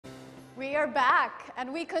We are back,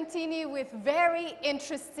 and we continue with very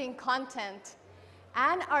interesting content.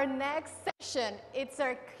 And our next session, it's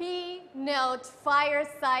our Keynote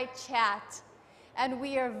Fireside Chat. And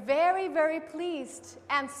we are very, very pleased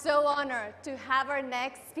and so honored to have our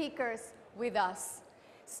next speakers with us.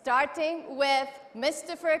 Starting with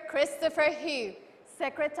Mr. Christopher Hu,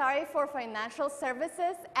 Secretary for Financial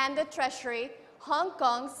Services and the Treasury, Hong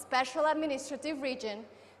Kong Special Administrative Region,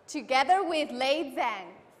 together with Lei Zhang,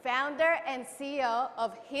 founder and CEO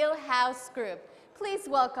of Hillhouse Group. Please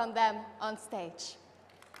welcome them on stage.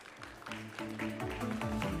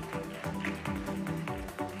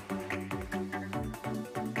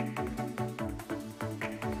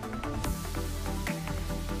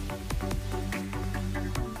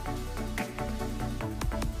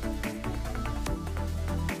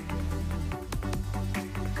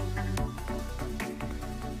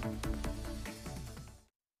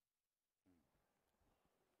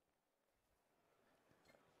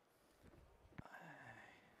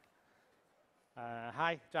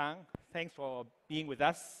 Hi, Zhang. Thanks for being with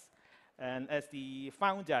us. And as the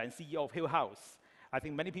founder and CEO of Hillhouse, I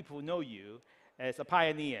think many people know you as a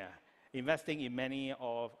pioneer, investing in many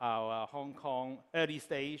of our Hong Kong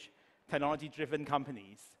early-stage, technology-driven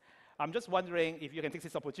companies. I'm just wondering if you can take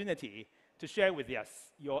this opportunity to share with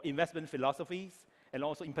us your investment philosophies, and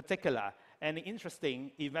also, in particular, any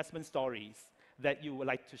interesting investment stories that you would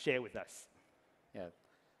like to share with us. Yeah.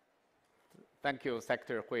 Thank you,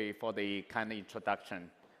 Secretary Hui, for the kind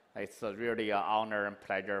introduction. It's really an honor and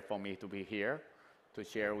pleasure for me to be here to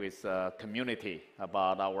share with the community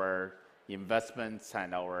about our investments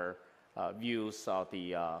and our views of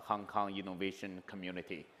the Hong Kong innovation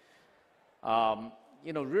community.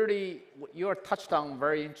 Really, you are touched on a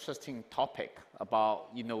very interesting topic about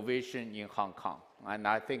innovation in Hong Kong. And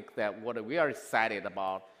I think that what we are excited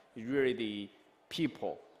about is really the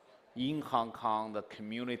people in Hong Kong, the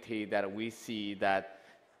community that we see that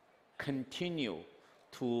continue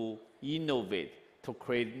to innovate, to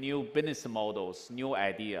create new business models, new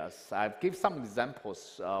ideas. I've given some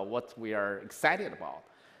examples what we are excited about.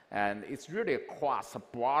 And it's really across a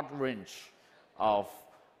broad range of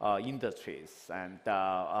industries. And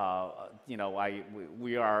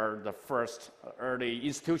we are the first early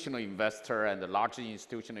institutional investor and the largest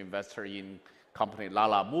institutional investor in company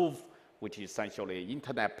Lala Move, which is essentially an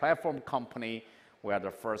internet platform company. We are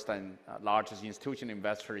the first and largest institutional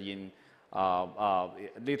investor in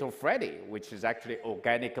Little Freddy, which is actually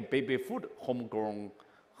organic baby food, homegrown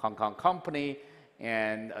Hong Kong company,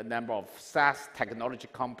 and a number of SaaS technology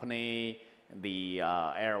company, the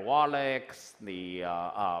Airwallex, the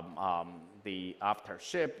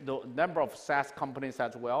Aftership, the number of SaaS companies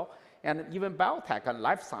as well, and even biotech and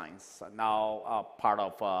life science, now part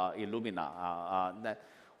of Illumina.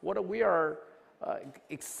 What we are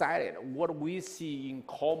excited, what we see in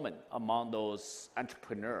common among those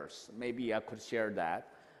entrepreneurs, maybe I could share that.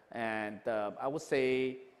 And I would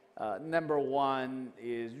say number one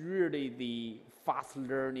is really the fast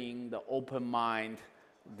learning, the open mind,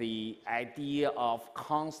 the idea of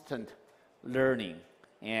constant learning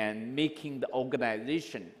and making the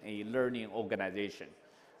organization a learning organization.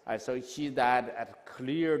 So I see that as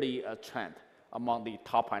clearly a trend among the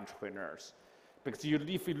top entrepreneurs. Because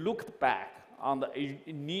if you looked back on the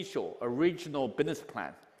initial, original business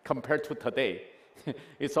plan compared to today,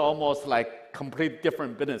 it's almost like complete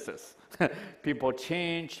different businesses. People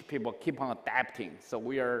change, people keep on adapting. So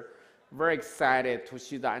we are very excited to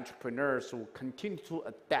see the entrepreneurs who continue to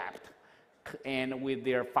adapt and with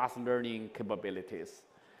their fast learning capabilities.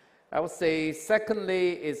 I would say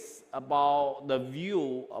secondly is about the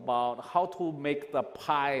view about how to make the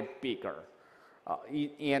pie bigger.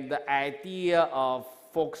 And the idea of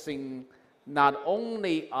focusing not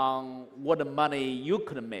only on what money you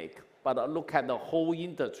could make, but look at the whole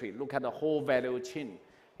industry, look at the whole value chain,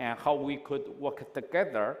 and how we could work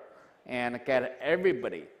together and get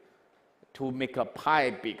everybody to make a pie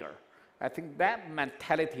bigger. I think that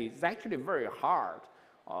mentality is actually very hard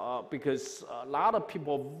because a lot of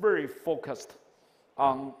people are very focused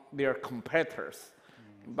on their competitors.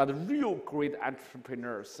 But real great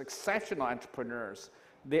entrepreneurs, exceptional entrepreneurs,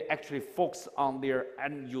 they actually focus on their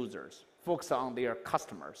end users, focus on their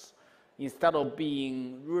customers, instead of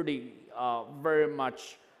being really very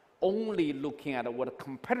much only looking at what a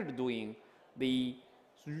competitor doing. They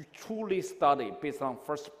truly study based on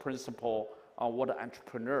first principle on what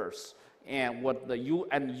entrepreneurs and what the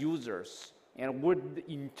end users and what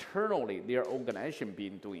internally their organization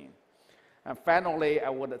been doing. And finally,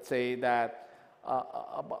 I would say that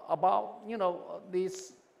about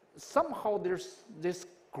this somehow there's this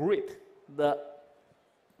grit, the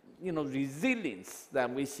resilience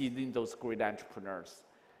that we see in those great entrepreneurs,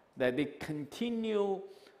 that they continue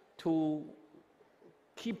to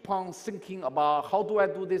keep on thinking about how do I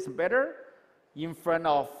do this better in front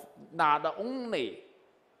of not only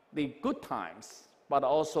the good times, but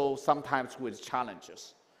also sometimes with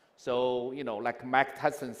challenges. So, like Mike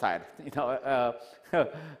Tyson said,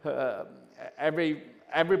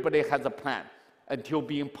 everybody has a plan until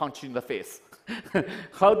being punched in the face.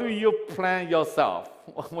 How do you plan yourself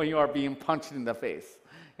when you are being punched in the face?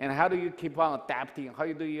 And how do you keep on adapting? How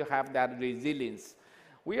do you have that resilience?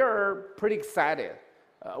 We are pretty excited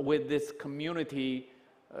with this community,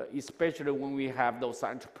 especially when we have those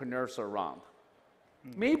entrepreneurs around.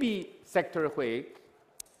 Maybe Secretary Hui,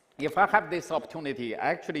 if I have this opportunity, I'm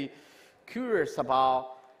actually curious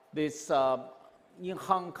about this in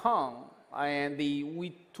Hong Kong and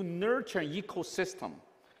to nurture an ecosystem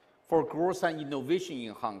for growth and innovation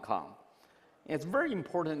in Hong Kong. It's very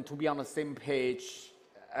important to be on the same page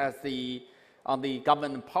as on the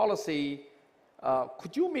government policy.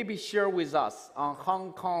 Could you maybe share with us on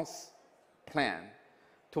Hong Kong's plan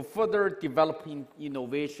to further developing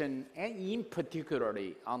innovation and in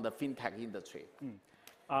particularly on the FinTech industry?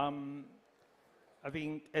 I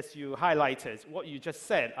think as you highlighted, what you just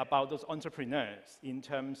said about those entrepreneurs in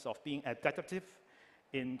terms of being adaptive,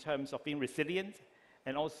 in terms of being resilient,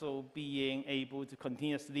 and also being able to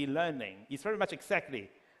continuously learning is very much exactly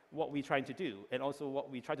what we're trying to do and also what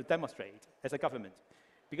we try to demonstrate as a government.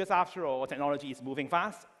 Because after all, technology is moving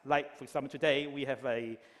fast. Like, for example, today we have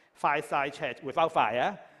a fireside chat without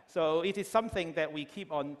fire. So it is something that we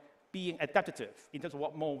keep on being adaptive in terms of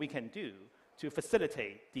what more we can do to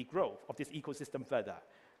facilitate the growth of this ecosystem further.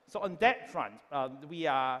 So on that front, we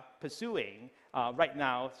are pursuing right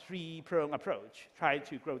now three-pronged approach, trying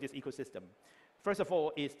to grow this ecosystem. First of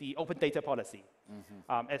all is the open data policy.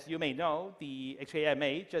 As you may know, the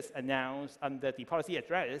HKMA just announced under the policy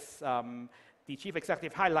address, the chief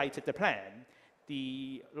executive highlighted the plan,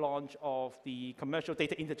 the launch of the commercial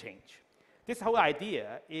data interchange. This whole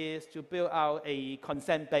idea is to build out a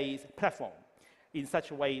consent-based platform in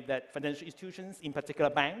such a way that financial institutions, in particular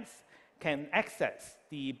banks, can access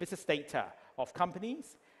the business data of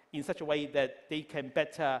companies in such a way that they can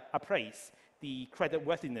better appraise the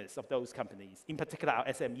creditworthiness of those companies, in particular our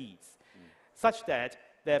SMEs, such that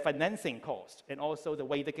their financing cost and also the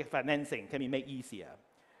way they get financing can be made easier.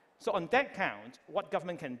 So on that count, what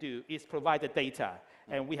government can do is provide the data,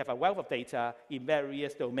 and we have a wealth of data in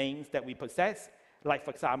various domains that we possess, like,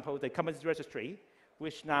 for example, the Companies Registry,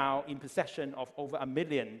 which now in possession of over 1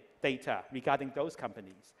 million data regarding those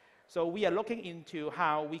companies. So we are looking into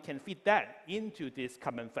how we can feed that into this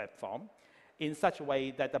common platform in such a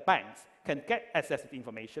way that the banks can get access to the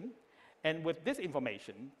information, and with this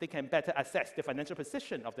information, they can better assess the financial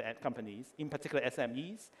position of the companies, in particular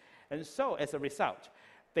SMEs, and so as a result,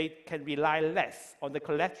 they can rely less on the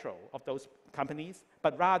collateral of those companies,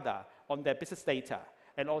 but rather on their business data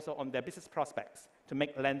and also on their business prospects to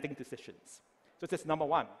make lending decisions. So that's number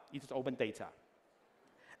one, it is open data.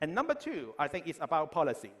 And number two, I think, is about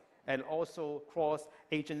policy and also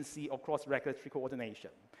cross-agency or cross-regulatory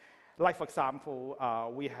coordination. Like, for example,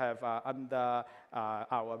 we have under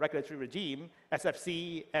our regulatory regime,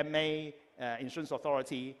 SFC, MA, Insurance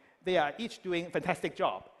Authority, they are each doing a fantastic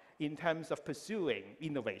job in terms of pursuing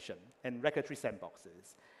innovation and regulatory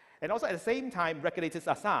sandboxes. And also at the same time, regulators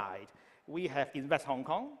aside, we have Invest Hong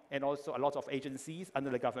Kong and also a lot of agencies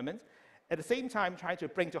under the government, at the same time trying to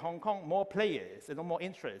bring to Hong Kong more players and more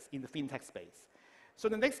interest in the FinTech space. So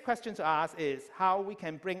the next question to ask is how we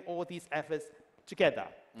can bring all these efforts together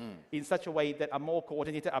in such a way that a more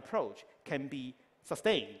coordinated approach can be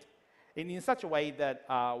sustained, and in such a way that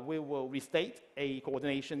we will restate a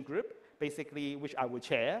coordination group, basically, which I will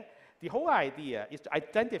chair. The whole idea is to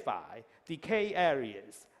identify the key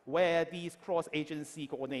areas where these cross-agency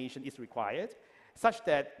coordination is required, such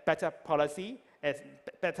that better policy and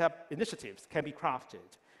better initiatives can be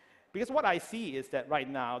crafted. Because what I see is that right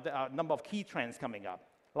now, there are a number of key trends coming up,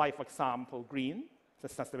 like, for example, green,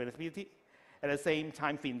 sustainability, at the same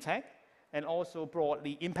time, FinTech, and also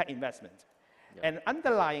broadly impact investment. Yep. And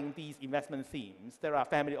underlying these investment themes, there are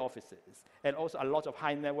family offices and also a lot of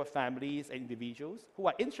high net worth families and individuals who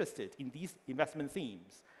are interested in these investment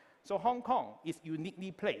themes. So Hong Kong is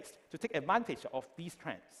uniquely placed to take advantage of these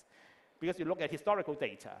trends. Because you look at historical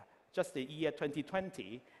data, just the year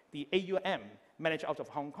 2020, the AUM managed out of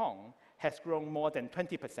Hong Kong has grown more than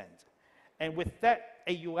 20%. And with that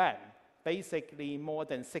AUM, basically more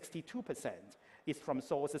than 62% is from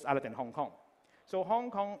sources other than Hong Kong. So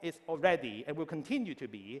Hong Kong is already and will continue to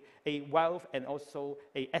be a wealth and also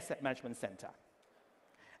an asset management center.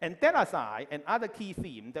 And that aside, another key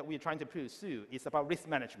theme that we're trying to pursue is about risk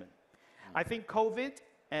management. I think COVID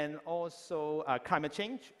and also climate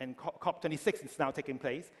change, and COP26 is now taking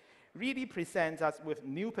place, really presents us with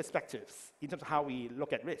new perspectives in terms of how we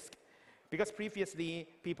look at risk. Because previously,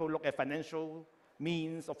 people look at financial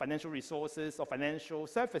means or financial resources or financial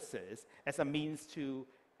services as a means to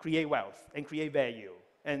create wealth and create value.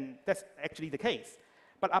 And that's actually the case.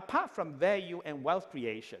 But apart from value and wealth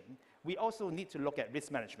creation, we also need to look at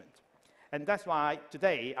risk management. And that's why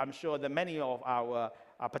today, I'm sure that many of our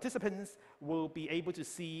participants will be able to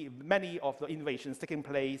see many of the innovations taking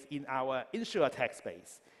place in our InsurTech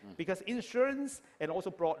space. Because insurance and also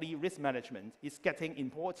broadly risk management is getting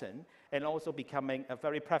important and also becoming a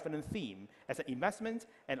very prevalent theme as an investment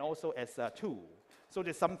and also as a tool. So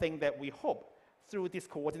there's something that we hope through this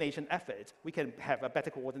coordination effort, we can have a better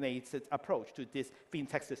coordinated approach to this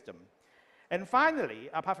FinTech system. And finally,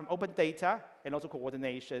 apart from open data and also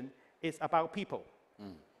coordination, it's about people.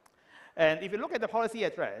 And if you look at the policy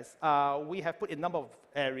address, we have put a number of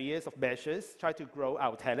areas of measures, try to grow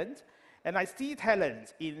our talent. And I see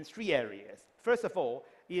talent in 3 areas. First of all,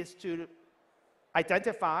 is to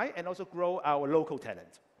identify and also grow our local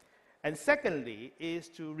talent. And secondly, is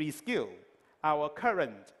to reskill our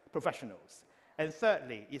current professionals. And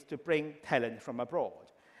thirdly, is to bring talent from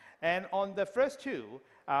abroad. And on the first 2,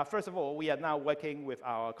 first of all, we are now working with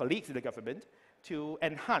our colleagues in the government to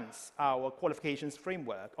enhance our qualifications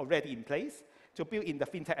framework already in place to build in the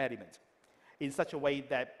FinTech element in such a way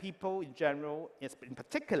that people in general, in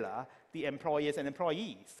particular, the employers and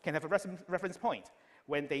employees, can have a reference point.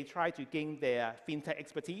 When they try to gain their FinTech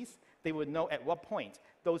expertise, they will know at what point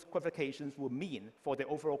those qualifications will mean for their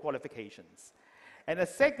overall qualifications. And a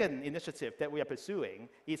second initiative that we are pursuing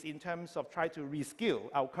is in terms of trying to reskill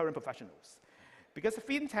our current professionals. Because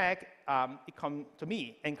FinTech, to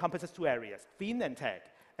me, encompasses 2 areas, Fin and Tech,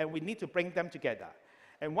 and we need to bring them together.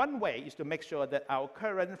 And one way is to make sure that our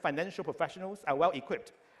current financial professionals are well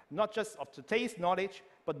equipped, not just of today's knowledge,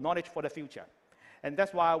 but knowledge for the future. And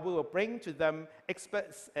that's why we will bring to them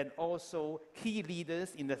experts and also key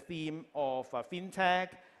leaders in the theme of FinTech,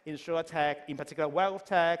 InsurTech, in particular wealth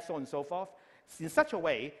tech, so on and so forth, in such a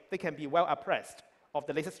way they can be well abreast of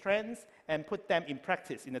the latest trends and put them in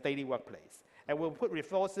practice in the daily workplace. And we'll put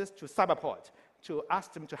resources to Cyberport to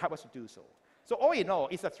ask them to help us to do so. So all in all,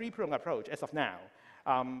 it's a 3-pronged approach as of now.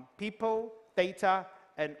 People, data,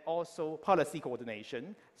 and also policy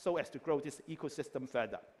coordination so as to grow this ecosystem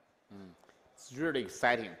further. It's really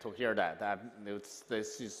exciting to hear that.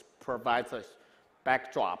 This provides a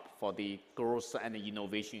backdrop for the growth and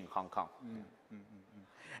innovation in Hong Kong.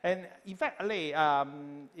 And in fact, Lei,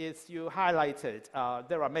 as you highlighted,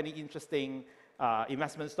 there are many interesting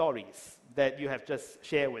investment stories that you have just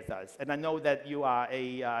shared with us. And I know that you are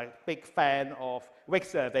a big fan of wake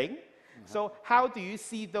surfing. So how do you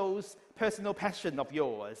see those personal passion of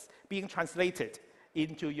yours being translated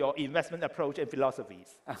into your investment approach and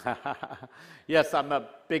philosophies? Yes, I'm a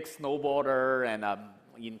big snowboarder and I'm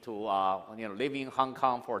into living in Hong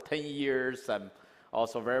Kong for 10 years. I'm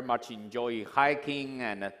also very much enjoy hiking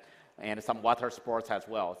and some water sports as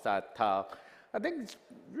well. That I think it's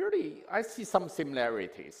really, I see some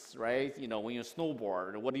similarities, right? When you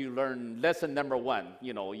snowboard, what do you learn? Lesson number 1,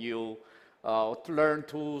 you learn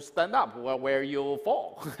to stand up where you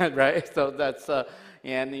fall, right? So that's,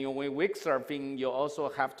 and when wake surfing, you also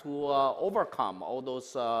have to overcome all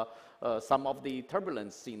those, some of the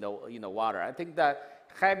turbulence in the water. I think that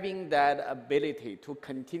having that ability to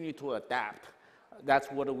continue to adapt,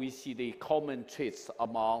 that's what we see the common traits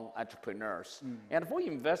among entrepreneurs. And for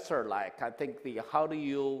investor, I think how do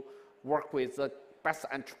you work with the best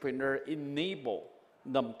entrepreneur, enable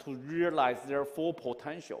them to realize their full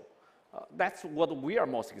potential? That's what we are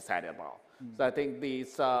most excited about. So I think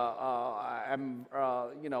these, I'm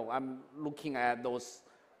looking at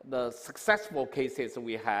the successful cases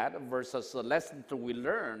we had versus the lessons we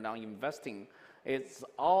learned on investing. It's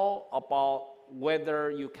all about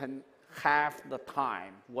whether you can have the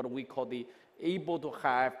time, what we call able to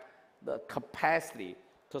have the capacity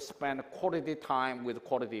to spend quality time with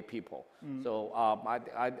quality people. So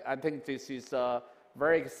I think this is a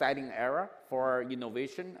very exciting era for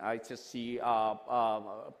innovation. I just see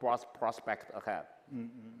prospect ahead.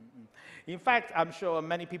 In fact, I'm sure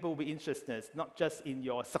many people will be interested not just in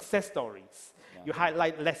your success stories. You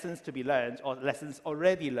highlight lessons to be learned or lessons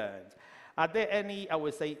already learned. Are there any, I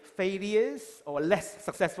would say, failures or less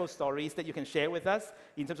successful stories that you can share with us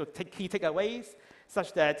in terms of key takeaways,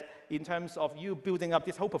 such that in terms of you building up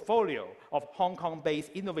this whole portfolio of Hong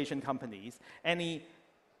Kong-based innovation companies, any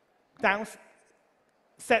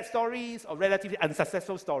sad stories or relatively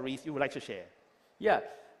unsuccessful stories you would like to share? Yeah,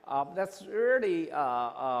 That's really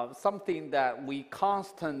something that we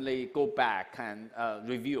constantly go back and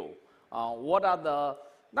review. What are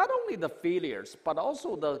not only the failures, but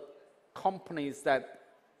also the companies that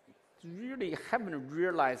really haven't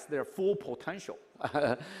realized their full potential.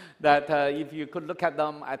 That if you could look at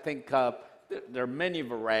them, I think there are many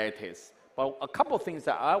varieties. But a couple of things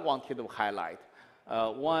that I wanted to highlight.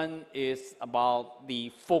 One is about the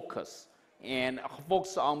focus, and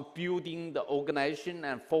focus on building the organization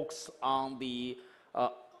and focus on the,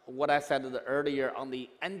 what I said earlier, on the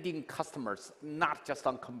ending customers, not just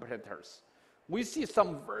on competitors. We see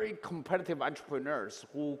some very competitive entrepreneurs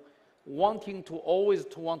who always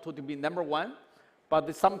want to be number one,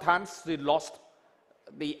 but sometimes they lost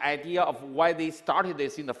the idea of why they started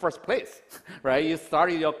this in the first place, right? You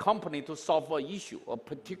started your company to solve an issue, a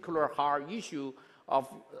particular hard issue of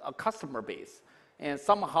a customer base. And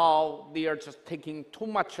somehow they are just taking too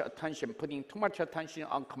much attention, putting too much attention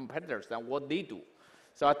on competitors and what they do.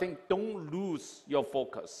 So I think don't lose your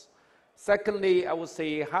focus. Secondly, I would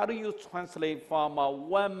say, how do you translate from a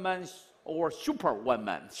one-man or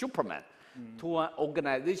Superman to an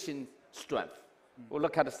organization strength? We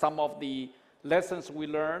look at some of the lessons we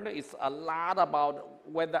learned. It's a lot about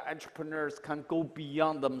whether entrepreneurs can go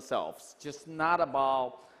beyond themselves, just not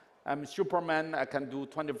about I'm Superman, I can do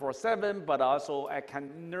 24/7, but also I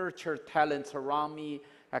can nurture talents around me,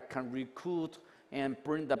 I can recruit and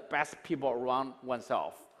bring the best people around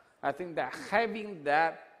oneself. I think that having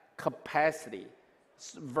that capacity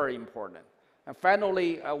is very important. And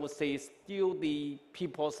finally, I would say still the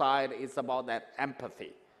people side is about that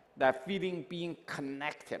empathy, that feeling being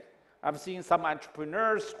connected. I've seen some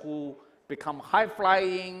entrepreneurs who become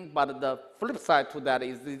high-flying, but the flip side to that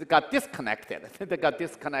is they got disconnected. They got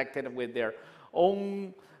disconnected with their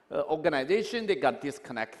own organization. They got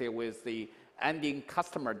disconnected with the ending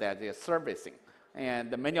customer that they're servicing.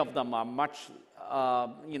 And many of them are much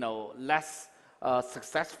less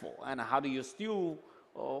successful. And how do you still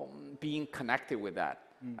being connected with that?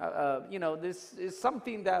 This is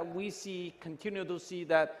something that we continue to see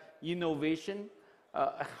that innovation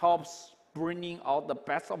helps bringing out the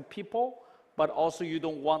best of people, but also you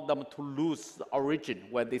don't want them to lose the origin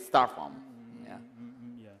where they start from.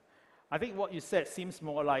 Yeah. I think what you said seems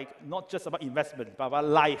more like not just about investment, but about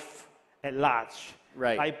life at large.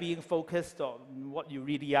 Right. Like being focused on what you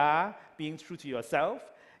really are, being true to yourself,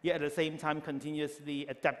 yet at the same time continuously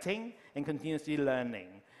adapting and continuously learning.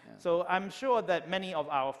 Yeah. So I'm sure that many of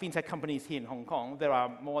our fintech companies here in Hong Kong, there are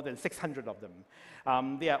more than 600 of them.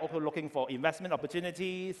 They are also looking for investment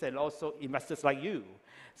opportunities and also investors like you.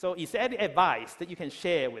 So is there any advice that you can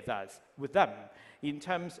share with them, in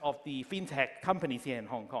terms of the fintech companies here in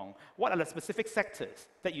Hong Kong? What are the specific sectors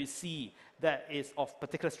that you see that is of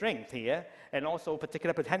particular strength here and also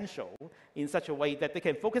particular potential in such a way that they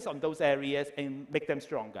can focus on those areas and make them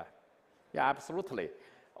stronger? Yeah, absolutely.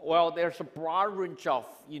 Well, there's a broad range of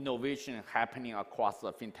innovation happening across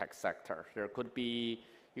the fintech sector.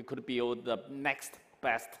 You could build the next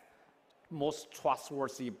best, most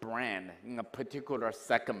trustworthy brand in a particular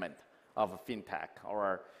segment of fintech,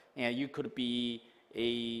 and you could be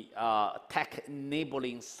a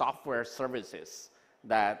tech-enabling software services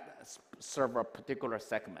that serve a particular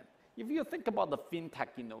segment. If you think about the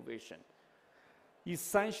fintech innovation,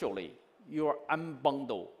 essentially, you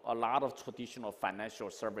unbundle a lot of traditional financial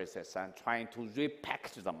services and trying to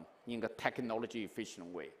repackage them in a technology-efficient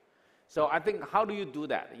way. So I think, how do you do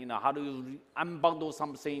that? How do you unbundle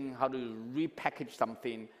something? How do you repackage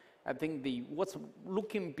something? I think what's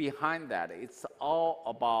looking behind that, it's all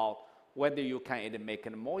about whether you can either make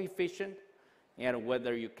it more efficient and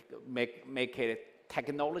whether you make it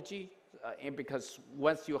technology. And because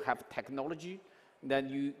once you have technology,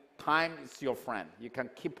 then time is your friend. You can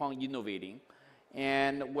keep on innovating.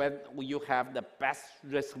 And when you have the best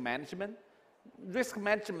risk management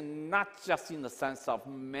not just in the sense of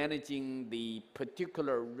managing the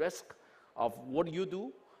particular risk of what you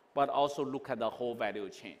do, but also look at the whole value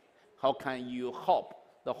chain. How can you help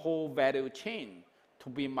the whole value chain to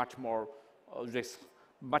be much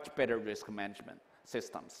better risk management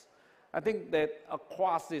systems? I think that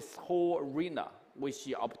across this whole arena, we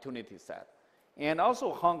see opportunity set. And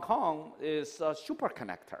also Hong Kong is a super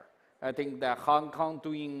connector. I think that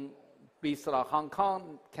based on Hong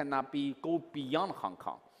Kong cannot go beyond Hong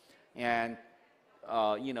Kong. And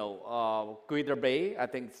Greater Bay, I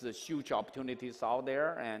think there's huge opportunities out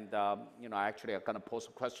there. And actually I'm gonna pose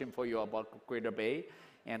a question for you about Greater Bay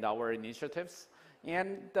and our initiatives.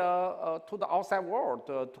 And to the outside world,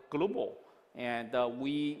 to global. And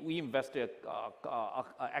we invested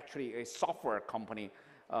actually a software company,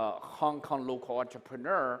 Hong Kong local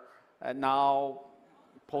entrepreneur, now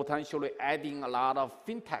potentially adding a lot of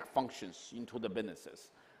FinTech functions into the businesses.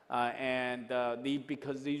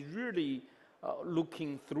 Because they really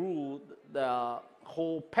looking through the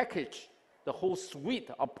whole package, the whole suite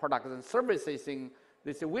of products and services,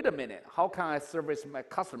 they say, wait a minute, how can I service my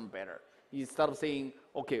customer better? Instead of saying,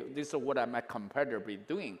 okay, this is what my competitor be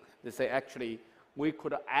doing, they say, actually, we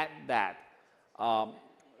could add that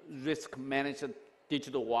risk managed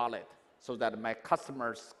digital wallet so that my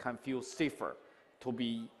customers can feel safer to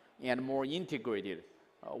be and more integrated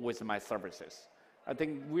with my services. I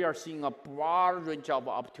think we are seeing a broad range of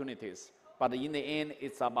opportunities, but in the end,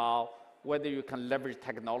 it's about whether you can leverage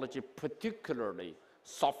technology, particularly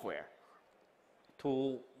software,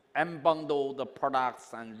 to unbundle the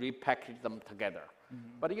products and repackage them together.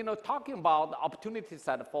 But talking about the opportunity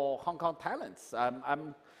set for Hong Kong talents,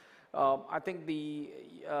 I think they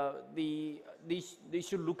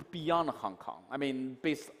should look beyond Hong Kong. I mean,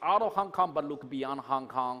 based out of Hong Kong, but look beyond Hong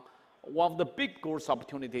Kong. One of the big growth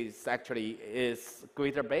opportunities actually is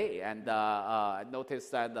Greater Bay, and I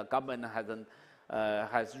noticed that the government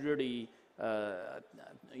has really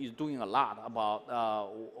is doing a lot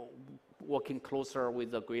about working closer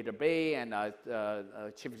with the Greater Bay, and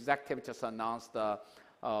Chief Executive just announced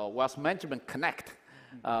Wealth Management Connect.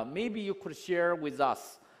 Maybe you could share with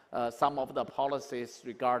us some of the policies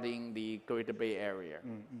regarding the Greater Bay Area.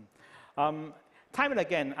 Time and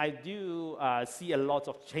again, I do see a lot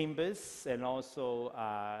of chambers and also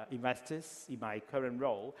investors in my current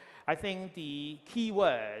role. I think the key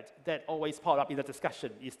word that always pops up in the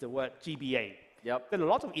discussion is the word GBA. Yep. There's a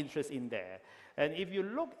lot of interest in there. And if you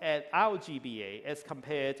look at our GBA as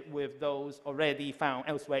compared with those already found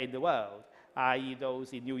elsewhere in the world, i.e.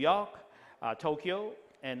 those in New York, Tokyo,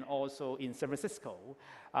 and also in San Francisco,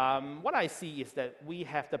 what I see is that we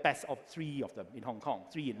have the best of three of them in Hong Kong,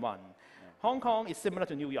 3 in 1. Hong Kong is similar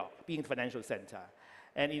to New York, being the financial center.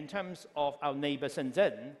 And in terms of our neighbor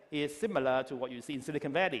Shenzhen, is similar to what you see in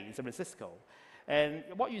Silicon Valley, in San Francisco. And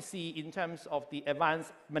what you see in terms of the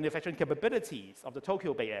advanced manufacturing capabilities of the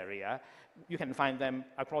Tokyo Bay Area, you can find them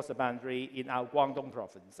across the boundary in our Guangdong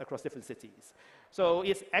province, across different cities. So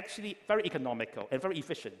it's actually very economical and very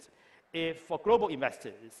efficient for global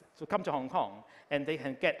investors to come to Hong Kong, and they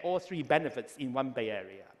can get all 3 benefits in one Bay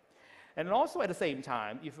Area. And also at the same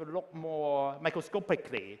time, if you look more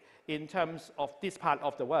microscopically in terms of this part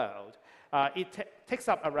of the world, it takes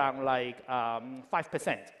up around like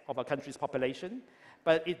 5% of a country's population,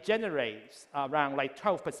 but it generates around like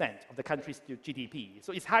 12% of the country's GDP.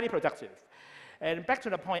 So it's highly productive. And back to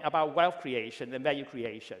the point about wealth creation and value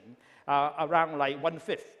creation, around like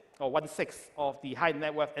 1/5 or 1/6 of the high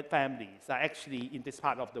net worth families are actually in this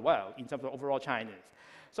part of the world in terms of overall China.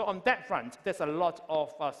 So on that front, there's a lot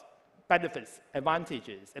of benefits,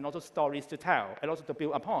 advantages, and also stories to tell, and also to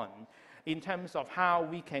build upon in terms of how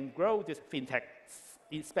we can grow this FinTech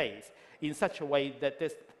space in such a way that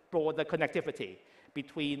there's broader connectivity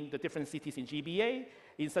between the different cities in GBA,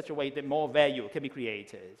 in such a way that more value can be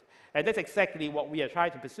created. And that's exactly what we are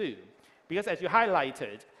trying to pursue. Because as you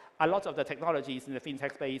highlighted, a lot of the technologies in the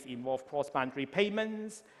FinTech space involve cross-boundary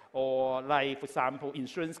payments, or like, for example,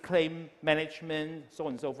 insurance claim management, so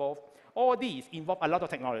on and so forth. All these involve a lot of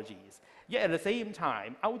technologies. Yet at the same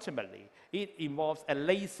time, ultimately, it involves a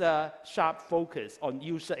laser-sharp focus on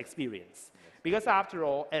user experience. Because after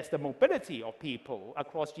all, as the mobility of people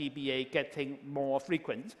across GBA getting more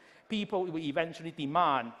frequent, people will eventually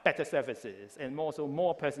demand better services and also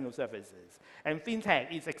more personal services. And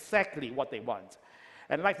FinTech is exactly what they want.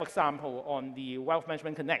 And like, for example, on the Wealth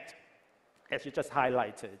Management Connect, as you just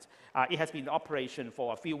highlighted, it has been in operation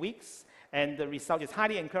for a few weeks, and the result is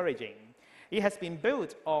highly encouraging. It has been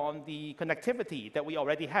built on the connectivity that we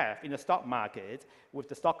already have in the stock market with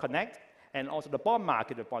the Stock Connect, and also the bond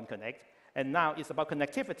market with Bond Connect, and now it's about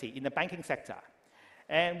connectivity in the banking sector.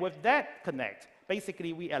 And with that connect,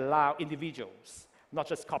 basically we allow individuals, not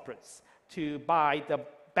just corporates, to buy the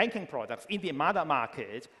banking products in the mother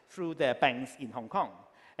market through their banks in Hong Kong.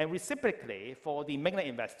 And reciprocally, for the mainland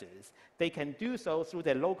investors, they can do so through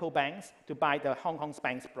their local banks to buy the Hong Kong's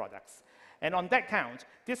banks products. And on that count,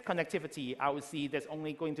 this connectivity, I would see that's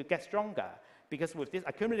only going to get stronger, because with this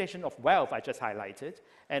accumulation of wealth I just highlighted,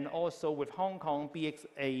 and also with Hong Kong being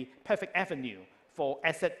a perfect avenue for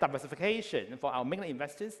asset diversification for our mainland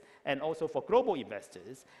investors and also for global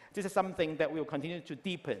investors, this is something that we will continue to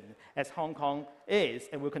deepen as Hong Kong is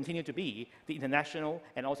and will continue to be the international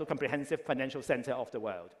and also comprehensive financial center of the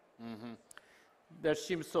world. Mm-hmm. There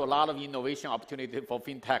seems to a lot of innovation opportunity for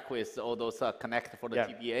FinTech with all those connect for the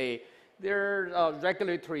GBA. There's a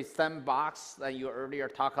regulatory sandbox that you earlier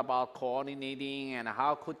talked about coordinating, and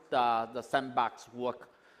how could the sandbox work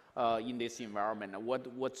in this environment?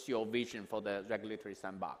 What's your vision for the regulatory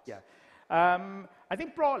sandbox? Yeah. I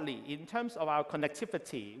think broadly, in terms of our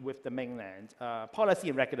connectivity with the mainland, policy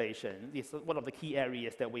and regulation is one of the key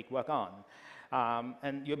areas that we work on.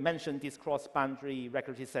 And you mentioned this cross-boundary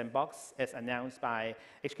regulatory sandbox as announced by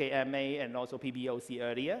HKMA and also PBOC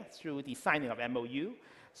earlier through the signing of MOU.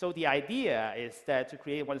 So the idea is that to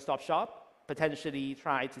create a one-stop shop, potentially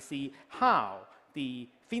try to see how the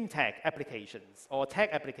FinTech applications or tech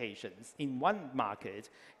applications in one market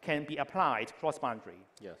can be applied cross-boundary.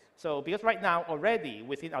 Yes. So because right now already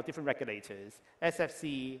within our different regulators,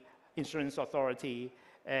 SFC, Insurance Authority,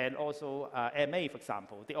 and also MA, for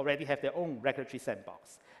example, they already have their own regulatory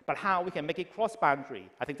sandbox. But how we can make it cross-boundary,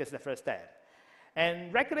 I think that's the first step.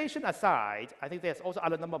 And regulation aside, I think there's also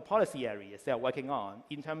other number of policy areas they're working on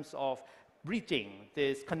in terms of bridging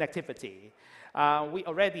this connectivity. We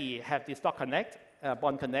already have the Stock Connect,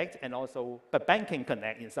 Bond Connect, and also the Banking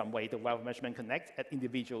Connect in some way, the Wealth Management Connect at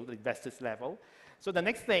individual investors level. So the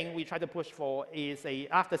next thing we try to push for is a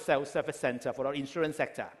after-sales service center for our insurance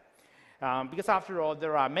sector. Because after all,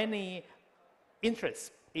 there are many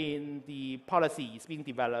interests in the policies being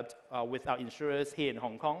developed with our insurers here in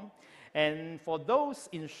Hong Kong. And for those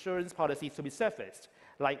insurance policies to be surfaced,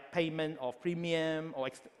 like payment of premium or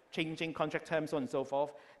changing contract terms, so on and so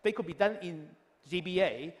forth, they could be done in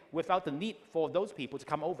GBA without the need for those people to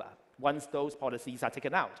come over once those policies are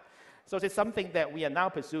taken out. So it's something that we are now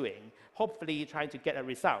pursuing, hopefully trying to get a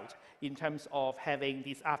result in terms of having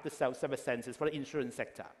these after-sales service centers for the insurance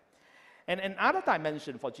sector. And another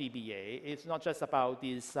dimension for GBA is not just about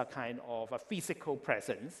this kind of a physical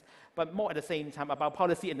presence, but more at the same time about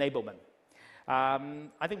policy enablement.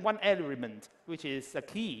 I think one element which is a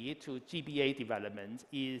key to GBA development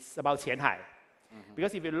is about Qianhai.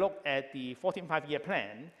 Because if you look at the 14th Five-Year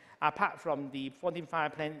Plan, apart from the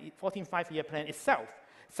 14th Five-Year Plan itself,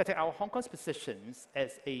 setting out Hong Kong's positions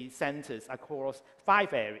as a centers across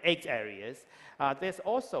 8 areas, there's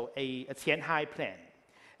also a Qianhai plan.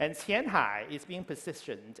 And Qianhai is being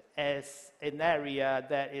positioned as an area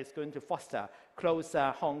that is going to foster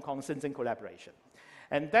closer Hong Kong-Shenzhen collaboration.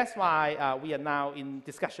 And that's why we are now in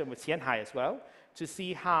discussion with Qianhai as well, to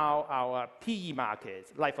see how our PE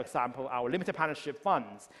markets, like for example, our limited partnership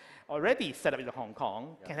funds already set up in Hong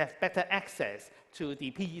Kong, can have better access to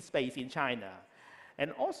the PE space in China.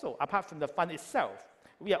 And also, apart from the fund itself,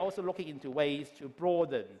 we are also looking into ways to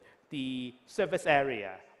broaden the service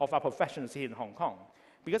area of our professionals here in Hong Kong.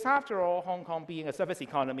 Because after all, Hong Kong being a service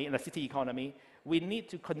economy and a city economy, we need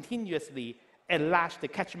to continuously enlarge the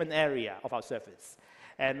catchment area of our service.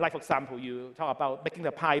 And like, for example, you talk about making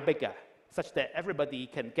the pie bigger, such that everybody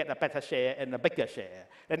can get a better share and a bigger share.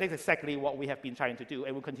 And that's exactly what we have been trying to do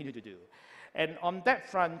and will continue to do. And on that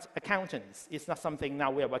front, accountants is not something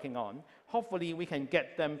now we are working on. Hopefully, we can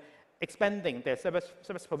get them expanding their service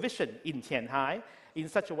provision in Qianhai in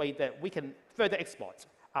such a way that we can further export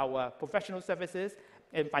our professional services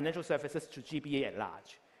and financial services to GBA at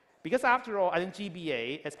large. Because after all, I think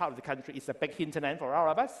GBA, as part of the country, is a big hinterland for all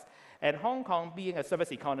of us. And Hong Kong being a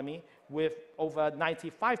service economy with over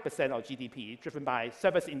 95% of GDP driven by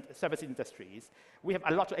service industries, we have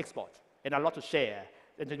a lot to export and a lot to share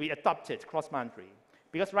and to be adopted cross-boundary.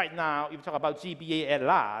 Because right now, if you talk about GBA at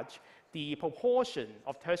large, the proportion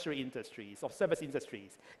of tertiary industries, of service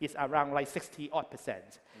industries, is around like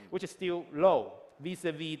 60-odd%, which is still low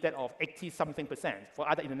vis-a-vis that of 80-something% for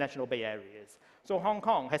other international Bay Areas. So Hong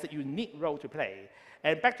Kong has a unique role to play.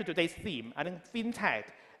 And back to today's theme, I think FinTech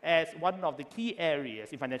as one of the key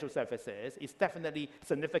areas in financial services is definitely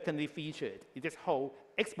significantly featured in this whole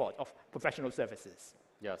export of professional services.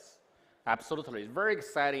 Yes, absolutely. It's very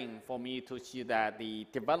exciting for me to see that the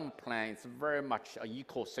development plan is very much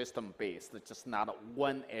ecosystem-based. It's just not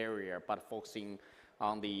one area, but focusing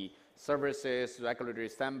on the services, regulatory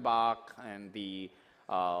sandbox, and the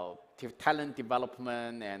talent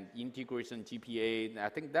development and integration GPA. And I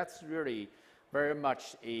think that's really very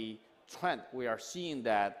much a trend. We are seeing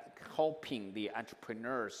that helping the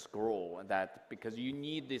entrepreneurs grow, and that because you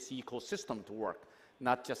need this ecosystem to work,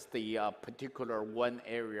 not just the particular one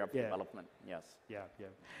area of development. Yes. Yeah.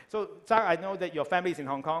 So, Zhang, I know that your family is in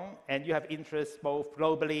Hong Kong, and you have interests both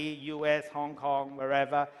globally, US, Hong Kong,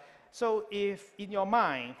 wherever. So if in your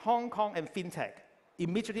mind, Hong Kong and FinTech,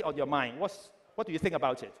 immediately on your mind, what do you think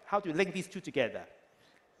about it? How do you link these two together?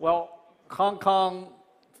 Well, Hong Kong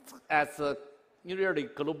as a really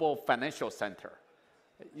global financial center,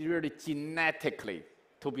 really genetically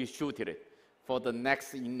to be suited for the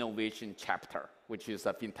next innovation chapter, which is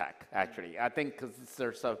a FinTech, actually. I think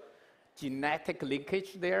there's a genetic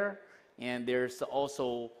linkage there, and there's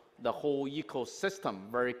also the whole ecosystem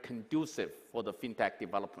very conducive for the FinTech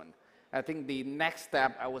development. I think the next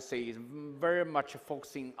step, I would say, is very much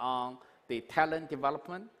focusing on the talent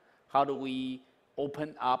development. How do we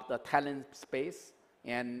open up the talent space?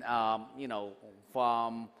 And, you know,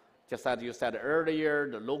 from, just as you said earlier,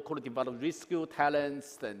 the locally developed reskill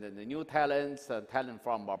talents, and the new talents, talent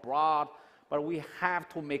from abroad. But we have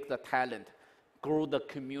to make the talent grow the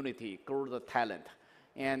community, grow the talent.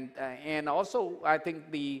 And also, I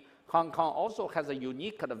think the Hong Kong also has a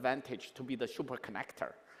unique advantage to be the super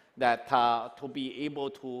connector, that to be able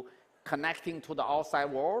to connecting to the outside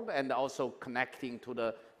world and also connecting to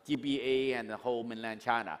the GBA and the whole mainland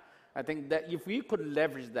China. I think that if we could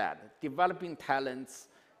leverage that, developing talents,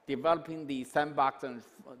 developing the sandbox and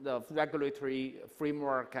the regulatory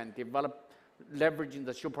framework, and leveraging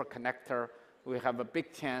the super connector, we have a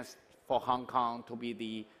big chance for Hong Kong to be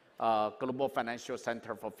the global financial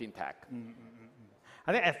center for FinTech.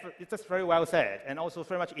 I think it's just very well said, and also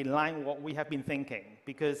very much in line with what we have been thinking.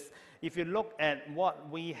 Because if you look at what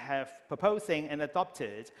we have proposing and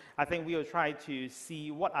adopted, I think we will try to see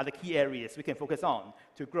what are the key areas we can focus on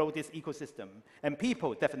to grow this ecosystem. And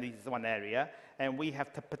people definitely is one area, and we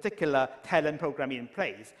have the particular talent program in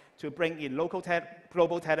place to bring in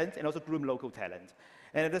global talent and also groom local talent.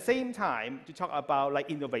 And at the same time, to talk about like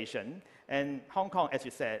innovation, and Hong Kong, as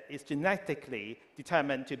you said, is genetically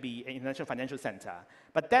determined to be an international financial center.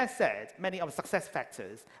 But that said, many of the success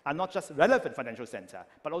factors are not just relevant financial center,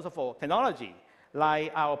 but also for technology,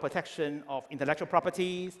 like our protection of intellectual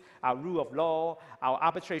properties, our rule of law, our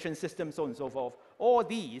arbitration system, so on and so forth. All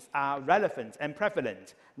these are relevant and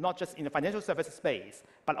prevalent, not just in the financial services space,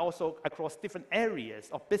 but also across different areas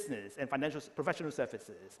of business and financial professional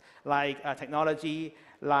services, like technology,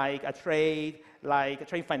 like trade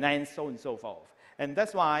finance, so on and so forth. And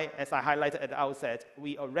that's why, as I highlighted at the outset,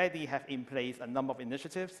 we already have in place a number of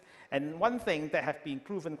initiatives. And one thing that has been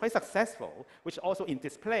proven quite successful, which also in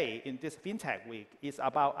display in this FinTech Week, is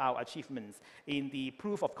about our achievements in the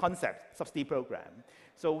proof of concept subsidy program.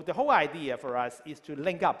 So the whole idea for us is to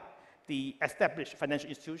link up the established financial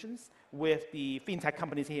institutions with the FinTech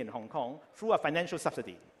companies here in Hong Kong through a financial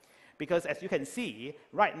subsidy. Because as you can see,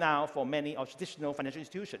 right now for many of traditional financial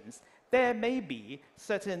institutions, there may be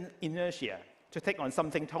certain inertia to take on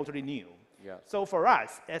something totally new. Yeah. So for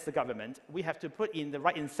us, as the government, we have to put in the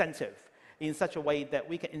right incentive in such a way that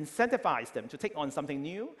we can incentivize them to take on something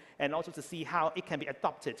new, and also to see how it can be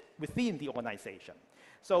adopted within the organization.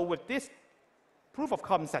 So with this proof of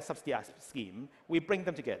concept subsidy scheme, we bring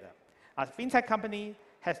them together. A FinTech company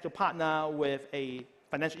has to partner with a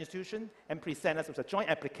financial institution and present us with a joint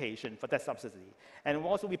application for that subsidy. And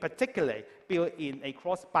also we particularly build in a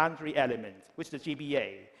cross-boundary element, which is the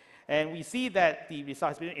GBA. And we see that the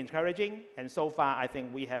results have been encouraging, and so far I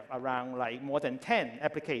think we have around like more than 10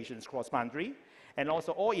 applications cross-boundary. And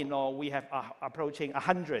also all in all, we have approaching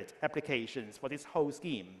 100 applications for this whole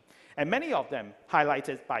scheme. And many of them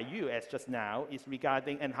highlighted by you as just now is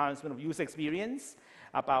regarding enhancement of user experience,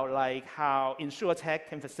 about like how InsurTech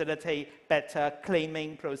can facilitate better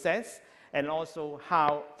claiming process, and also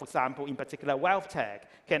how, for example, in particular, WealthTech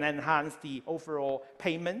can enhance the overall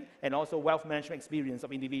payment and also wealth management experience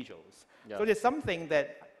of individuals. Yeah. So there's something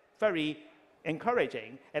that very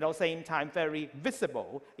encouraging and at the same time very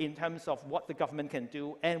visible in terms of what the government can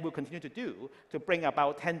do and will continue to do to bring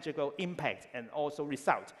about tangible impact and also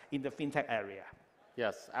result in the FinTech area.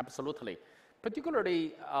 Yes, absolutely.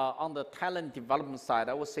 Particularly on the talent development side,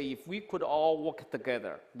 I would say if we could all work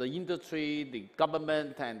together, the industry, the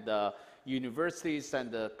government, and the universities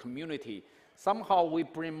and the community, somehow we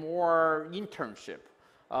bring more internship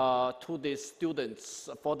to the students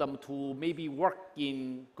for them to maybe work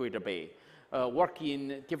in Greater Bay, work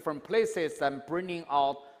in different places, and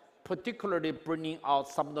particularly bringing out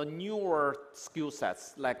some of the newer skill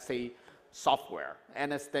sets, like say software,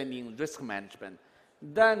 understanding risk management.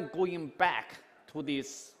 Then going back to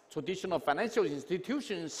these traditional financial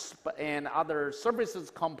institutions and other services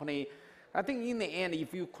company, I think in the end,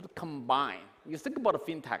 if you could combine, you think about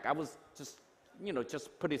FinTech, I was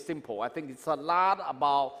just pretty simple. I think it's a lot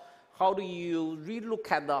about how do you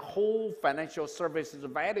relook at the whole financial services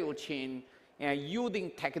value chain and using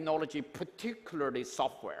technology, particularly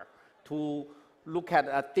software, to look at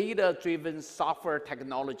a data-driven software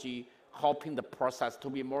technology, helping the process to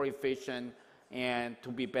be more efficient and to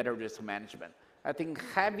be better risk management. I think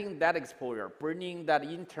having that exposure, bringing that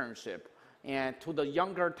internship, and to the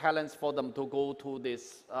younger talents for them to go to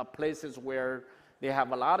these places where they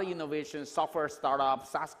have a lot of innovation, software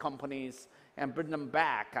startups, SaaS companies, and bring them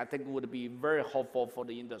back, I think would be very helpful for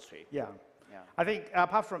the industry. Yeah. I think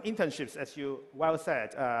apart from internships, as you well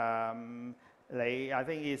said, Like, I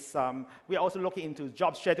think it's, we are also looking into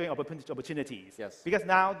job shadowing opportunities. Yes. Because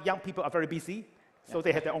now young people are very busy, so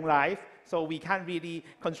they have their own life. So we can't really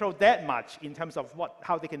control that much in terms of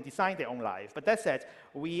how they can design their own life. But that said,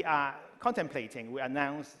 we are contemplating, we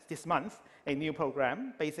announced this month a new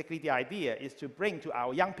program. Basically, the idea is to bring to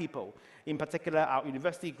our young people, in particular our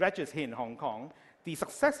university graduates here in Hong Kong, the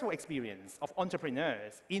successful experience of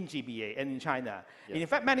entrepreneurs in GBA and in China. Yes. In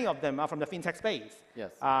fact, many of them are from the FinTech space,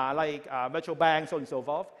 Yes. like virtual banks, so on and so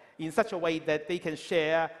forth, in such a way that they can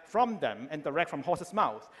share from them and direct from horse's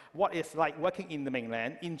mouth what it's like working in the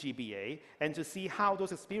mainland, in GBA, and to see how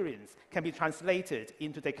those experiences can be translated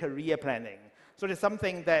into their career planning. So it's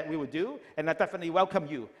something that we will do, and I definitely welcome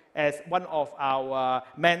you as one of our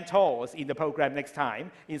mentors in the program next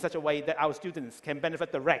time, in such a way that our students can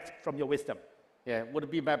benefit direct from your wisdom. Yeah, it would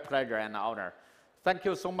be my pleasure and honor. Thank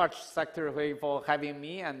you so much, Secretary Hui, for having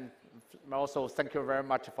me, and also thank you very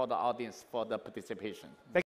much for the audience for the participation.